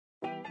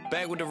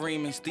Back with the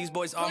remix. These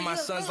boys are my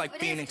sons like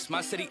Phoenix.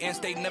 My city and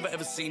state never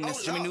ever seen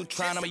this. Jimmy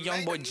Neutron, I'm a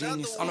young boy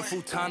genius. On a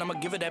futon, I'ma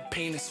give it that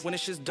penis. When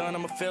this shit's done,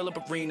 I'ma fill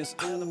up arenas.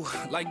 Ooh,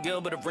 like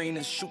Gilbert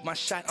Arenas. Shoot my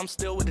shot, I'm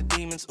still with the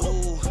demons.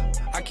 Ooh,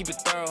 I keep it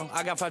thorough.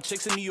 I got 5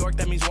 chicks in New York,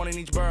 that means 1 in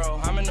each borough.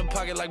 I'm in the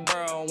pocket like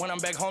Burrow. When I'm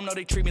back home, no,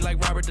 they treat me like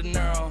Robert De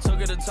Niro. Took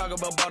her to Taco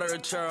Bell, bought her a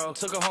churro.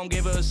 Took her home,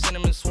 gave her a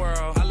cinnamon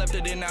swirl. I left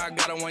it in, now I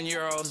got her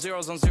 €1.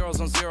 Zeros on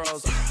zeros on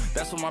zeros.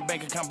 That's what my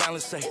bank account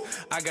balance say.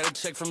 I got a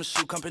check from a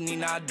shoe company,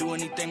 now I do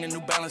anything the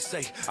New Balance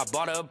say. I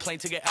bought her a plane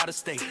to get out of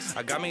state.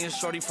 I got me a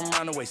shorty from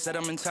Roundaway, said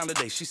I'm in town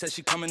today. She said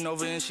she coming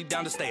over and she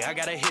down to stay. I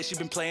got a hit, she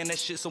been playing that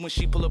shit, so when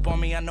she pull up on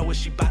me, I know what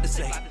she bout to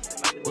say.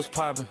 What's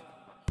poppin'?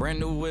 Brand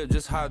new whip,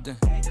 just hopped in.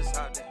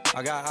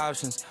 I got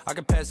options, I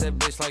can pass that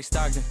bitch like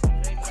Stockton.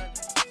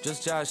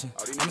 Just joshing,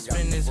 I'm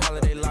spending this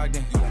holiday locked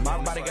in.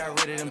 My body got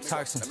rid of them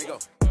toxins.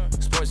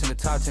 Sports in the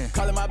top 10.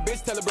 Callin' my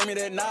bitch, tell her bring me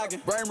that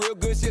noggin. Brain real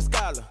good, she a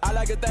scholar. I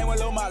like a thing with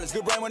low mileage,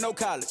 good brain with no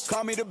college.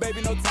 Call me the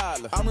baby, no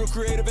Tyler. I'm real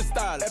creative and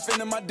stylish. F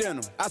in my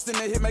denim. I send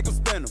that hit, make them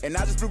spin 'em. And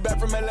I just flew back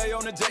from LA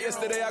on the jet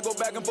yesterday. I go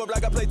back and forth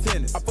like I play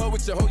tennis. I fuck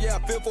with your hoe, yeah,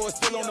 I feel for it.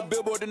 Still on the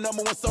Billboard, the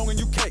 #1 song in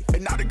UK.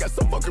 And now they got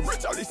so fucking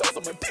rich, all these hoes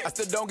on my dick. I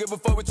still don't give a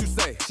fuck what you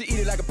say. She eat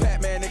it like a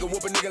Pac-Man, nigga.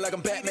 Whoop a nigga like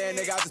I'm Batman,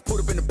 nigga. I just put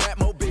up in the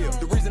Batmobile.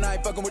 The reason I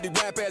ain't fucking with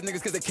these rap ass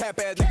niggas, cause they cap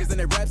ass niggas and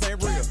their raps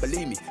ain't real.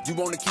 Believe me, you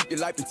wanna keep your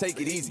life and take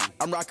it easy.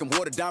 I'm rocking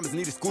water diamonds,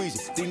 need a squeegee.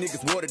 These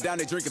niggas water down,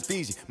 they drinking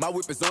Fiji. My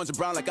whip is orange and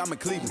brown like I'm in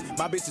Cleveland.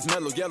 My bitch is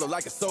mellow yellow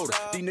like a soda.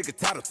 These niggas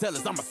title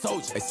tellers, I'm a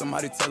soldier. Hey,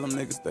 somebody tell them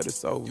niggas that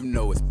it's over. You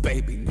know it's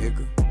baby,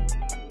 nigga.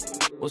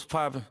 What's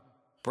poppin'?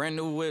 Brand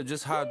new whip,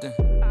 just hopped in.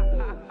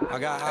 I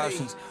got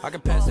options, I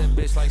can pass that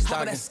bitch like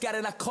Stockton. I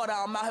scattered, I caught her,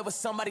 I'm out here with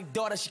somebody's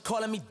daughter. She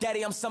calling me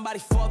daddy, I'm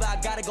somebody's father. I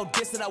gotta go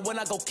diss it, when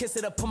I go kiss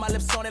it, I put my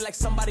lips on it like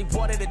somebody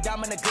watered the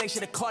diamond, the glacier,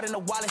 the card in the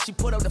wallet. She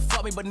put up to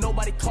fuck me, but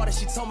nobody caught it.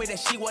 She told me that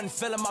she wasn't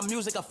feeling my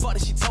music, I fought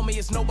it. She told me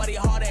it's nobody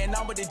harder, and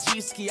I'm with the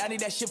G-ski. I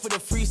need that shit for the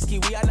free ski.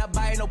 We are not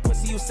buying no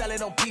pussy, you sell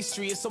it on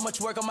P-Street. It's so much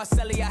work on my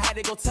celly, I had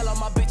to go tell all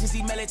my bitches,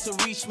 email it to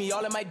reach me.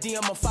 All in my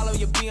DM, I'll follow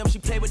your BM. She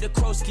played with the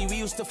Krosky, we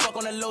used to fuck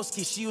on the low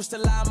ski. She used to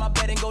lie on my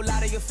bed and go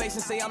lie to your face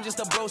and say I'm just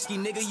a broski.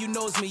 Nigga, you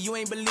knows me, you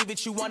ain't believe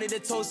it, you wanted to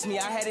toast me.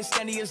 I had it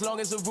standing as long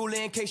as a ruler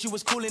in case you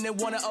was coolin'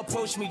 and wanna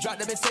approach me.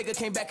 Dropped the Bentayga,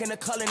 came back in the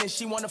culling and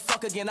she wanna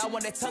fuck again. I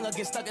want that tongue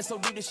again, stuck it so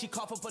deep that she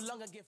cough up a lung again.